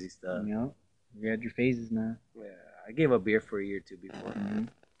this crazy stuff. Yeah. You had your phases now. Yeah. I gave up beer for a year, too, before. Mm-hmm.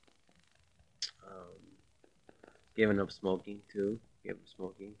 Giving up smoking, too. Gave up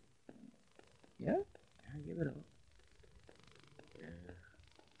smoking. Yeah? Yeah, I give it up. Yeah.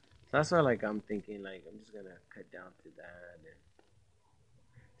 So that's why, like, I'm thinking, like, I'm just going to cut down to that and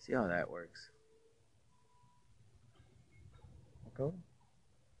see how that works. Okay.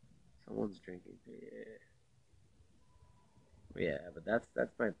 Someone's drinking. Yeah, but that's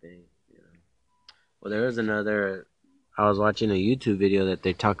my thing. Well, there was another. I was watching a YouTube video that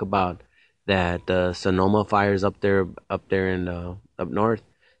they talk about that Sonoma fires up there in up north,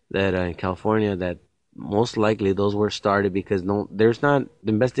 that in California, that most likely those were started because there's not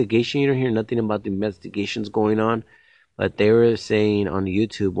the investigation. You don't hear nothing about the investigations going on, but they were saying on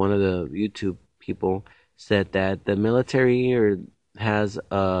YouTube. One of the YouTube people said that the military has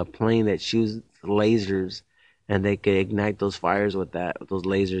a plane that shoots lasers, and they could ignite those fires with those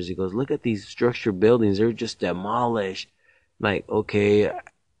lasers. He goes, look at these structured buildings; they're just demolished. Like, okay,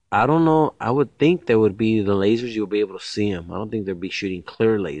 I don't know. I would think there would be the lasers, you'll be able to see them. I don't think they'd be shooting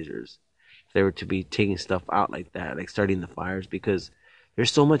clear lasers if they were to be taking stuff out like that, like starting the fires, because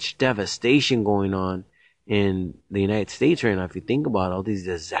there's so much devastation going on in the United States right now. If you think about all these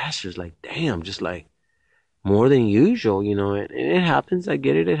disasters, like, damn, just like more than usual, and it happens. I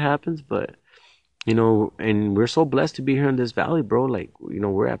get it, it happens, but You know, and we're so blessed to be here in this valley, bro. Like, you know,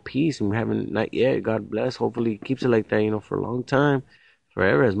 we're at peace and we haven't, not yet. God bless. Hopefully, he keeps it like that, you know, for a long time,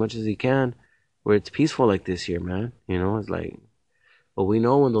 forever, as much as he can, where it's peaceful like this here, man. You know, it's like, but we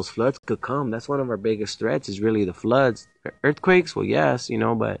know when those floods could come. That's one of our biggest threats is really the floods. Earthquakes, well, yes, you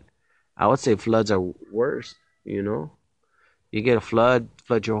know, but I would say floods are worse, you know. You get a flood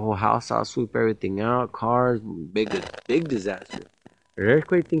your whole house out, sweep everything out, cars, big disaster. An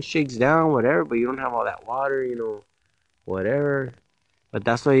earthquake thing shakes down, whatever, but you don't have all that water, you know, whatever. But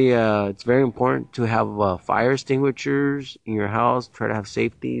that's why it's very important to have fire extinguishers in your house. Try to have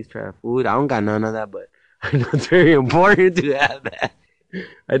safeties, try to have food. I don't got none of that, but I know it's very important to have that.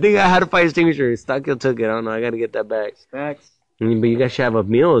 I think I had a fire extinguisher. Stockhill took it. I don't know. I got to get that back. Facts. But you guys should have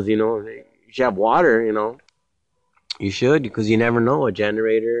meals, you know. You should have water, you know. You should, because you never know. A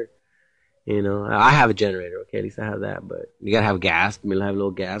generator, you know. I have a generator, okay? At least I have that. But you got to have gas. Maybe have a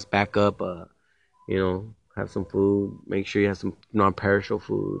little gas backup, you know. Have some food. Make sure you have some non-perishable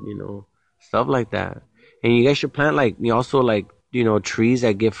food, you know. Stuff like that. And you guys should plant, like, you also, like, you know, trees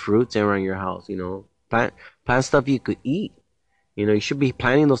that give fruits around your house, you know. Plant stuff you could eat. You know, you should be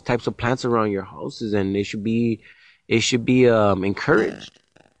planting those types of plants around your houses, and it should be encouraged.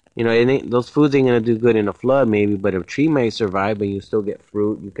 You know, those foods ain't gonna do good in a flood, maybe, but a tree may survive, and you still get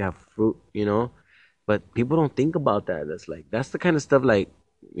fruit. You can have fruit, you know. But people don't think about that. That's the kind of stuff, like,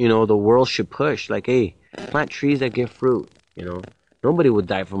 you know, the world should push. Like, hey, plant trees that give fruit. You know, nobody would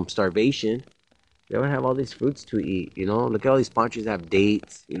die from starvation. They would have all these fruits to eat. You know, look at all these sponsors that have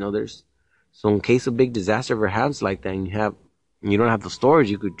dates. You know, there's so in case a big disaster ever happens like that, and you don't have the storage,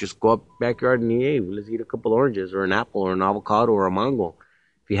 you could just go up backyard and eat, hey, let's eat a couple oranges or an apple or an avocado or a mango.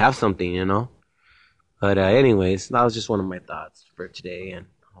 If you have something, you know. But anyways, that was just one of my thoughts for today. And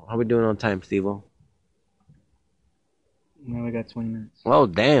how we doing on time, Steve-O? Now we got 20 minutes. Well,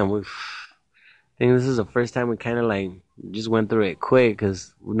 damn. I think this is the first time we kind of like just went through it quick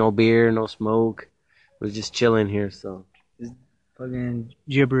because no beer, no smoke. We're just chilling here, so. It's fucking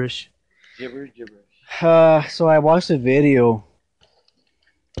gibberish. Gibberish. So I watched a video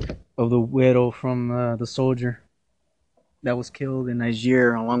of the widow from the soldier that was killed in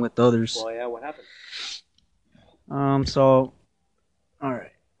Niger along with others. Well, yeah, what happened? So, all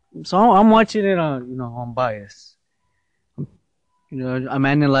right. So I'm watching it on, you know, on bias. You know, I'm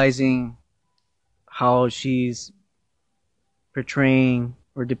analyzing how she's portraying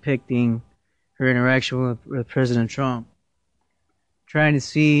or depicting her interaction with President Trump, trying to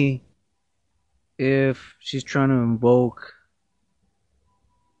see if she's trying to invoke,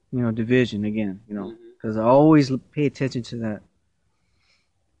 you know, division again, you know, because I always pay attention to that.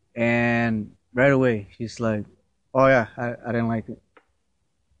 And right away, she's like, oh yeah, I didn't like it.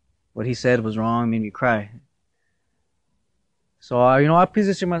 What he said was wrong, made me cry. So, you know, I put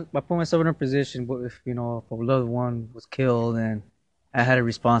myself in a position, but if, you know, if a loved one was killed and I had a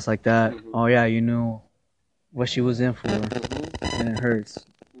response like that, oh yeah, you knew what she was in for, and it hurts.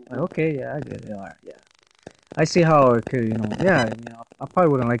 Like, okay, yeah, I get it. All right, yeah. I see how it could, you know, yeah, you know, I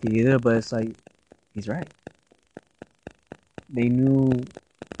probably wouldn't like it either, but it's like, he's right. They knew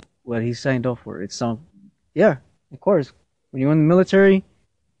what he signed up for. It's yeah, of course. When you're in the military,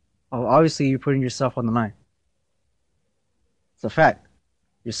 obviously you're putting yourself on the line. It's a fact.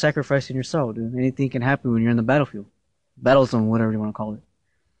 You're sacrificing yourself, dude. Anything can happen when you're in the battlefield. Battle zone, whatever you want to call it.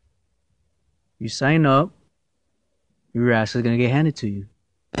 You sign up, your ass is going to get handed to you.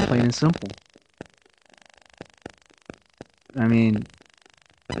 Plain and simple. I mean,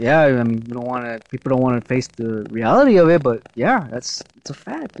 yeah, I mean, people don't want to face the reality of it, but yeah, it's a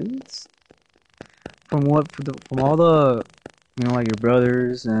fact, dude. It's from all the, you know, like your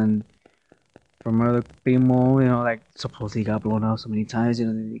brothers and from other people, you know, like supposedly got blown up so many times, you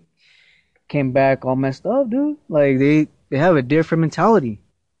know, they came back all messed up, dude. Like they have a different mentality.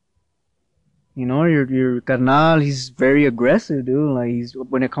 You know, your carnal, he's very aggressive, dude. Like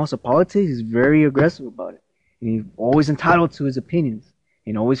when it comes to politics, he's very aggressive about it. And he's always entitled to his opinions.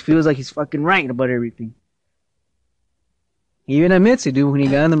 And always feels like he's fucking right about everything. He even admits it, dude. When he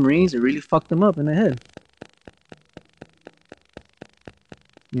got in the Marines, it really fucked him up in the head.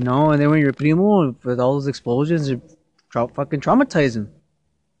 You know, and then when your primo, with all those explosions, it fucking traumatized him.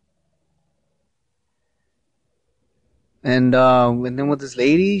 And then with this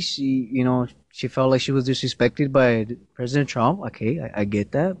lady, she, you know, she felt like she was disrespected by President Trump. Okay, I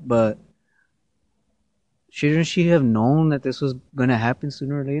get that, but shouldn't she have known that this was gonna happen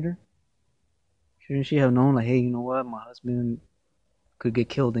sooner or later? Shouldn't she have known, like, hey, you know what, my husband could get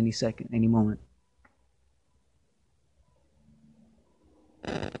killed any second, any moment?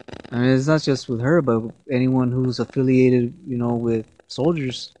 I mean, it's not just with her, but with anyone who's affiliated, you know, with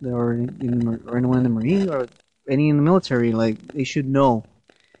soldiers or or anyone in the Marine or any in the military. Like they should know.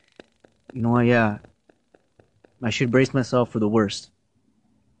 You know what? Yeah, I should brace myself for the worst.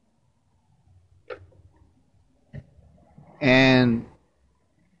 And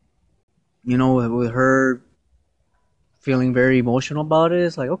you know, with her feeling very emotional about it,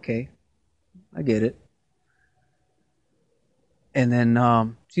 it's like okay, I get it. And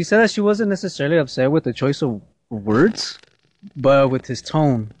then she said that she wasn't necessarily upset with the choice of words, but with his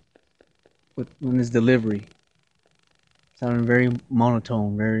tone, with his delivery, sounding very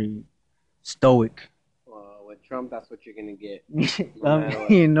monotone, very stoic. With Trump, that's what you're gonna get. No matter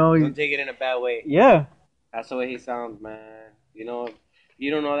what. You know, Don't take it in a bad way. yeah, That's the way he sounds, man. You know, if you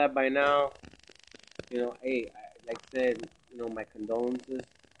don't know that by now, you know, hey, like I said, you know, my condolences.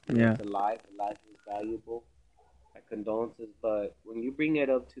 You know, yeah, it's a life. A life is valuable. My condolences. But when you bring it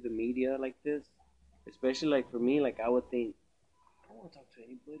up to the media like this, especially like for me, like I would think, I don't want to talk to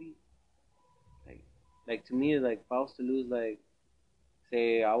anybody. Like, like to me, like if I was to lose, like,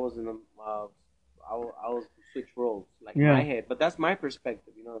 say I was in a, I was to switch roles, like in my yeah, head. But that's my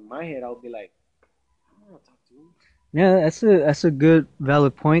perspective, you know. In my head, I would be like, I don't want to talk to him. yeah. That's a good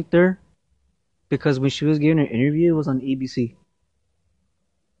valid point there, because when she was giving her interview, it was on ABC.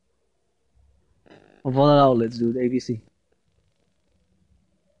 Of all the outlets, dude, ABC.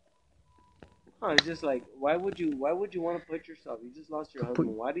 Huh, it's just like, why would you want to put yourself? You just lost your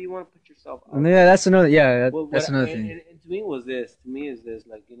husband. Why do you want to put yourself out? And yeah, that's another. Yeah, Well, that's another thing. and to me was this. To me is this.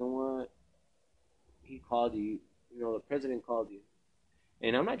 Like, you know what? He called you. You know, the president called you.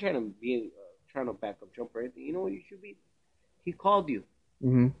 And I'm not trying to be trying to back up Trump or anything. You know what you should be? He called you.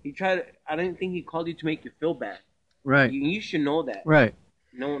 Hmm. He tried. I didn't think he called you to make you feel bad. Right. You should know that. Right.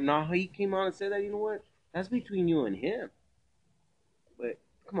 No, now he came out and said that. You know what? That's between you and him. But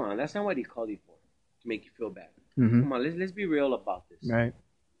come on, that's not what he called you for. To make you feel bad. Hmm. Come on, let's be real about this. Right.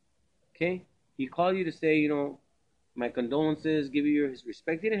 Okay? He called you to say, you know, my condolences, give you his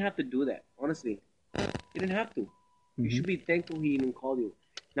respect. He didn't have to do that. Honestly, he didn't have to. You should be thankful he even called you.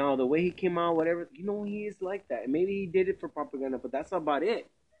 Now, the way he came out, whatever, you know, he is like that. And maybe he did it for propaganda, but that's not about it.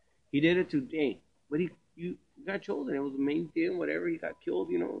 He did it today. But you got chosen. It was the main thing, whatever. He got killed,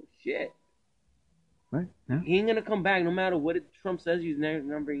 you know, shit. Right. Yeah. He ain't gonna come back no matter what Trump says. He's never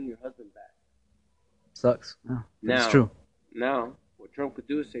bringing your husband back. Sucks. Yeah. Now, It's true. Now, what Trump could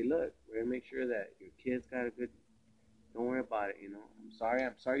do is say, look, we're gonna make sure that your kids got a good. Don't worry about it. You know,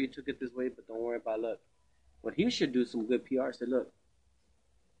 I'm sorry you took it this way, but don't worry about it. Look. What he should do some good PR. Say, look,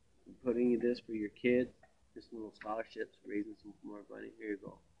 I'm putting you this for your kids, just little scholarships, raising some more money. Here you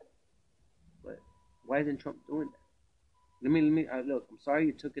go. But why isn't Trump doing that? Let me. Look. I'm sorry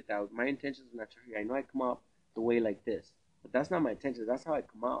you took it that way. My intentions are not to hurt you. I know I come out the way like this, but that's not my intentions. That's how I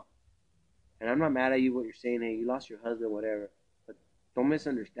come out. And I'm not mad at you. What you're saying, hey, you lost your husband, whatever. But don't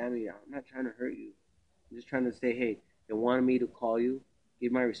misunderstand me. I'm not trying to hurt you. I'm just trying to say, hey, they wanted me to call you,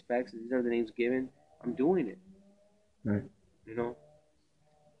 give my respects. These are the names given. I'm doing it. Right. You know,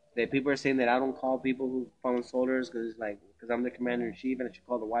 that people are saying that I don't call people who fallen soldiers because because I'm the commander in chief and I should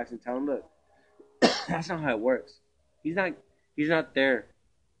call the wives and tell them, look, that's not how it works. He's not there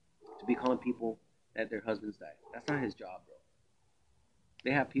to be calling people that their husbands died. That's not his job, bro.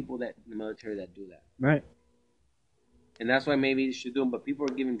 They have people that in the military that do that, Right. and that's why maybe he should do them. But people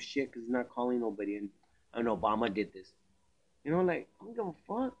are giving him shit because he's not calling nobody. And I know Obama did this. You know, like I don't give a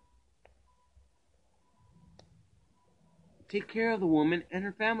fuck. Take care of the woman and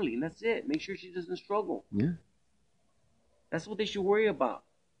her family, and that's it. Make sure she doesn't struggle. Yeah. That's what they should worry about,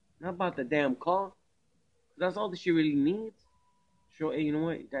 not about the damn call. That's all that she really needs. Show, hey, you know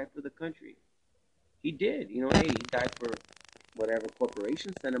what? He died for the country. He did. You know, hey, he died for whatever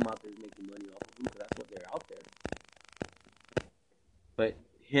corporation sent him out there making money off of him, because that's what they're out there. But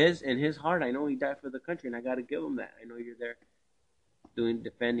in his heart, I know he died for the country, and I got to give him that. I know you're there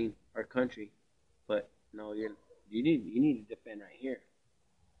defending our country, but no, you need to defend right here.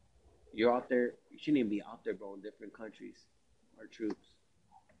 You're out there. You shouldn't even be out there, bro, in different countries. Our troops,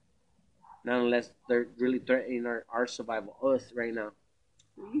 not unless they're really threatening our survival, us right now.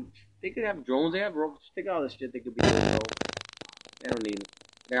 They could have drones. They have robots. Think of all the shit they could be doing, bro. They don't need it.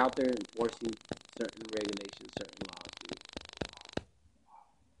 They're out there enforcing certain regulations, certain laws, dude.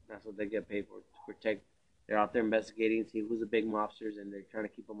 That's what they get paid for, to protect. They're out there investigating, see who's the big mobsters, and they're trying to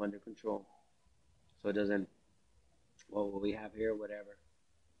keep them under control, so it doesn't. Well, what we have here, whatever.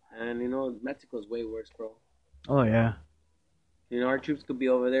 And you know, Mexico's way worse, bro. Oh yeah. You know, our troops could be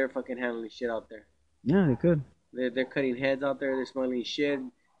over there fucking handling shit out there. Yeah, they could. They're cutting heads out there. They're smuggling shit.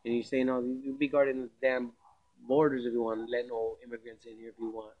 And you say, no, you be guarding the damn borders if you want. Let no immigrants in here if you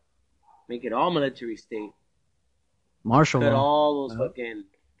want. Make it all military state. Martial cut law. all those Yeah. fucking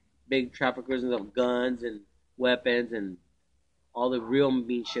big traffickers of guns and weapons and all the real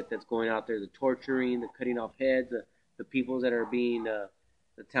mean shit that's going out there, the torturing, the cutting off heads, the peoples that are being, the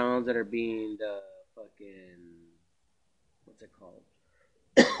towns that are being, fucking, what's it called?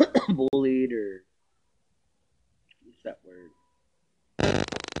 Bullied or, what's that word?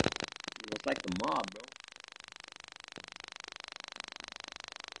 It's like the mob, bro.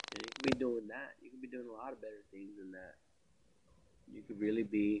 And you could be doing that. You could be doing a lot of better things than that. You could really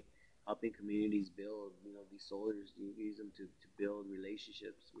be helping communities build, these soldiers. You use them to build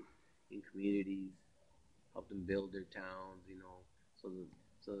relationships in communities, help them build their towns,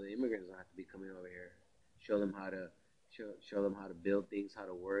 so the immigrants don't have to be coming over here. Show them how to build things, how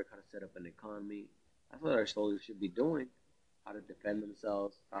to work, how to set up an economy. That's what our soldiers should be doing. How to defend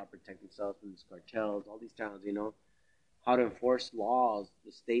themselves, how to protect themselves from these cartels, all these towns, how to enforce laws,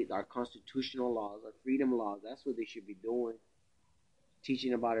 the state, our constitutional laws, our freedom laws. That's what they should be doing.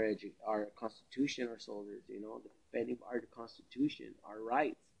 Teaching about our Constitution, our soldiers, defending our Constitution, our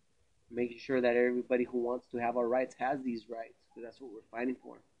rights, making sure that everybody who wants to have our rights has these rights, because that's what we're fighting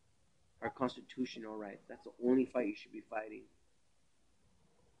for, our constitutional rights. That's the only fight you should be fighting,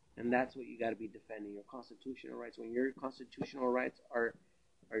 and that's what you got to be defending, your constitutional rights. When your constitutional rights are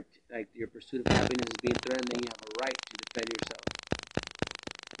like your pursuit of happiness is being threatened, then you have a right to defend yourself.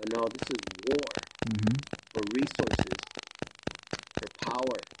 But no, this is war Mm-hmm. for resources, for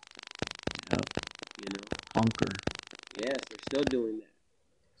power. Yep. Hunker. Yes, they're still doing that.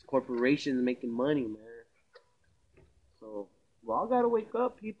 It's corporations making money, man. So we all gotta wake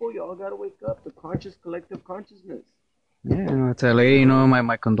up, people. Y'all gotta wake up. The collective consciousness. Yeah, tell lady,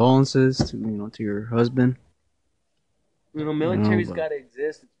 my condolences to your husband. Military's but- gotta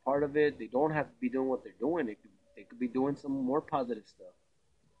exist. It's part of it. They don't have to be doing what they're doing. They could be doing some more positive stuff.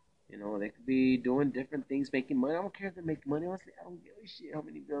 They could be doing different things, making money. I don't care if they make money. Honestly, I don't give a shit how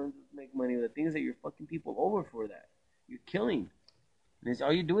many billions make money. The things that you're fucking people over for that. You're killing. And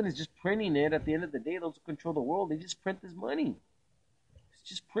all you're doing is just printing it. At the end of the day, those who control the world, they just print this money. It's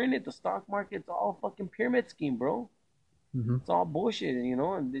just print it. The stock market's all fucking pyramid scheme, bro. Mm-hmm. It's all bullshit,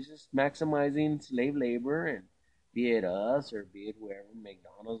 and they're just maximizing slave labor, and be it us or be it whoever,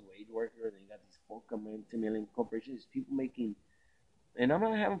 McDonald's, wage worker, they got these fucking multi-million corporations, people making. And I'm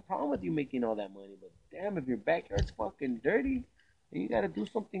not having a problem with you making all that money, but damn, if your backyard's fucking dirty, then you got to do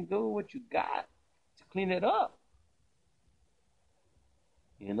something good with what you got to clean it up.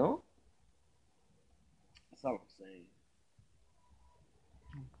 That's all I'm saying.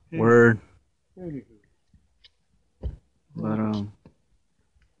 Word. But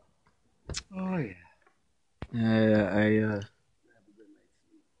Oh yeah. I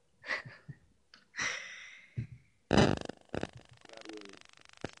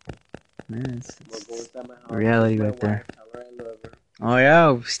man, it's I'm gonna go inside my house. reality kiss my right there. wife, tell her I love her. Oh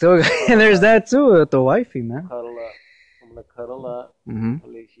yeah, still and there's that too with the wifey, man. Cuddle up. I'm gonna cuddle up. Mm-hmm.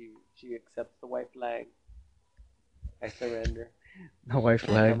 Hopefully she accepts the white flag. I surrender. The white Come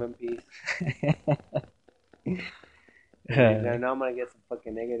flag. in peace. I know I'm gonna get some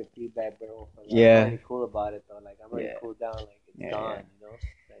fucking negative feedback, bro. But Yeah. I'm already cool about it though. Like I'm already Yeah. cooled down. Like it's Yeah, gone.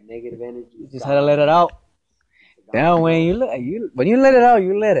 That negative energy. You is just gone. had to let it out. It's gone, Down bro. when you let it out,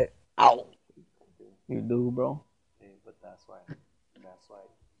 you let it out. You do, bro. Hey, but that's why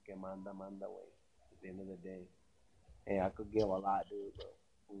que manda way. At the end of the day, hey, I could give a lot, dude, but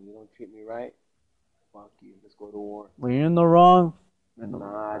when you don't treat me right, fuck you. Let's go to war. When you're in the wrong,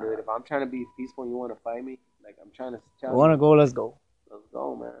 Nah, dude. If I'm trying to be peaceful and you want to fight me, like I'm trying to tell you wanna you, go, let's go. let's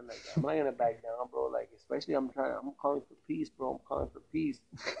go, man. Like I'm not gonna back down, bro. Like especially I'm calling for peace, bro. I'm calling for peace.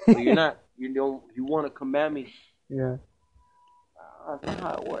 But you want to command me. Yeah. That's not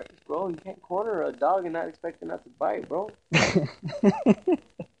how it works, bro. You can't corner a dog and not expect it not to bite, bro.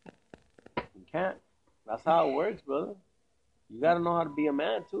 You can't. That's how it works, brother. You gotta know how to be a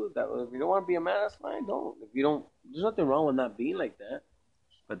man too. That if you don't want to be a man, that's fine. Don't. If you don't, there's nothing wrong with not being like that.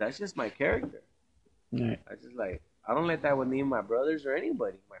 But that's just my character. Right. I don't let that with me and my brothers or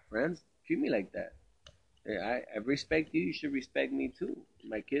anybody. My friends treat me like that. I respect you. You should respect me too.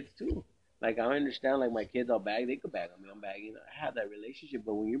 My kids too. Like I understand. Like my kids, I'll bag. They could bag on me. I'm bagging. I have that relationship.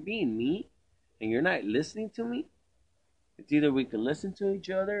 But when you're being me and you're not listening to me, it's either we can listen to each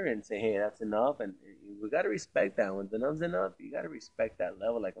other and say, hey, that's enough, and we gotta respect that. When enough's enough, you gotta respect that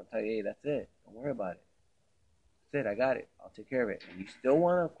level. Like I'll tell you, hey, that's it. Don't worry about it. That's it. I got it. I'll take care of it. And you still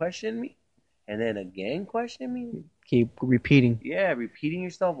want to question me, and then again question me? Keep repeating. Yeah, repeating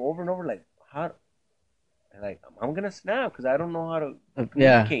yourself over and over. Like how? Like I'm gonna snap because I don't know how to Yeah.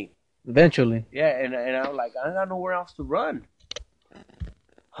 communicate. Eventually. Yeah, and I'm like I ain't got nowhere else to run.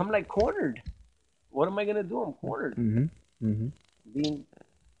 I'm like cornered. what am I gonna do? I'm cornered, being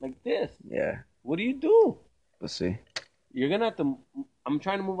like this. Yeah. What do you do? Let's see. You're gonna have to. I'm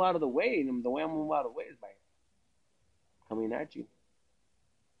trying to move out of the way, and the way I move out of the way is by coming at you.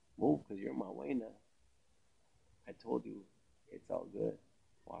 Move, because you're in my way now. I told you, it's all good.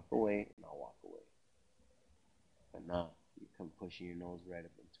 Walk away, and I'll walk away. But nah, you come pushing your nose right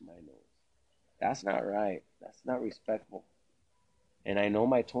up into my nose. That's not right. That's not respectful. And I know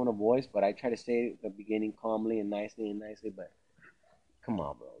my tone of voice, but I try to say at the beginning calmly and nicely, but come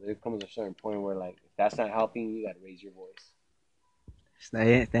on, bro. There comes a certain point where, like, if that's not helping, you gotta raise your voice.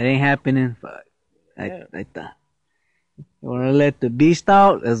 That ain't happening. Fuck. Yeah. Right there. You wanna let the beast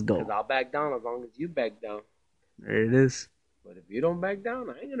out? Let's go. Because I'll back down as long as you back down. There it is. But if you don't back down,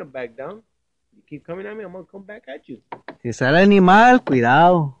 I ain't gonna back down. You keep coming at me, I'm gonna come back at you. Si sale animal,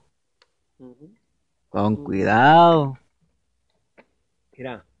 cuidado. Con cuidado.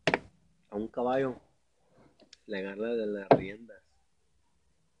 Mira, a un caballo le agarras de las riendas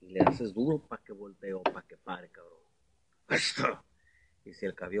y le haces duro para que voltee o para que pare, cabrón. Y si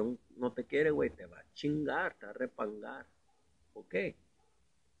el caballo no te quiere, güey, te va a chingar, te va a repangar. Okay.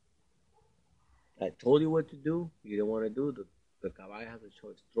 I told you what to do. You don't want to do. The caballo has a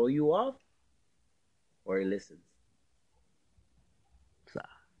choice. Throw you off or he listens.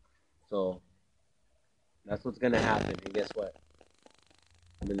 So that's what's going to happen. And guess what?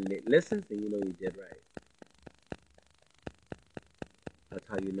 When it listens, then you know you did right. That's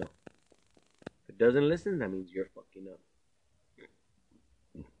how you know. If it doesn't listen, that means you're fucking up.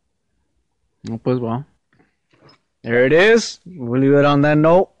 No, pues well. There it is. We'll leave it on that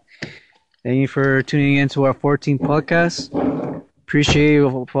note. Thank you for tuning in to our 14th podcast. Appreciate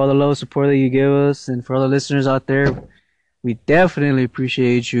you for all the love support that you give us, and for all the listeners out there, we definitely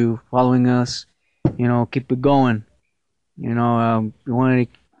appreciate you following us. You know, keep it going. You know, we want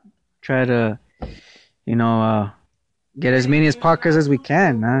to try to, get as many as podcasts as we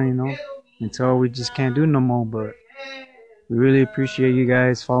can, man, you know, until we just can't do no more. But we really appreciate you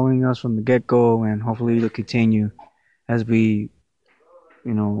guys following us from the get-go, and hopefully it'll continue as we,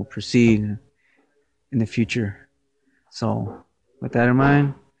 proceed in the future. So, with that in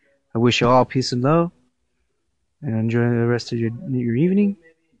mind, I wish you all peace and love, and enjoy the rest of your evening.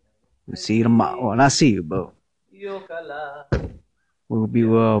 We'll see you tomorrow. Well, not see you, but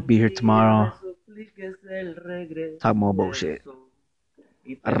we'll be here tomorrow. Talk more bullshit.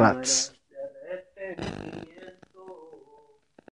 Rats.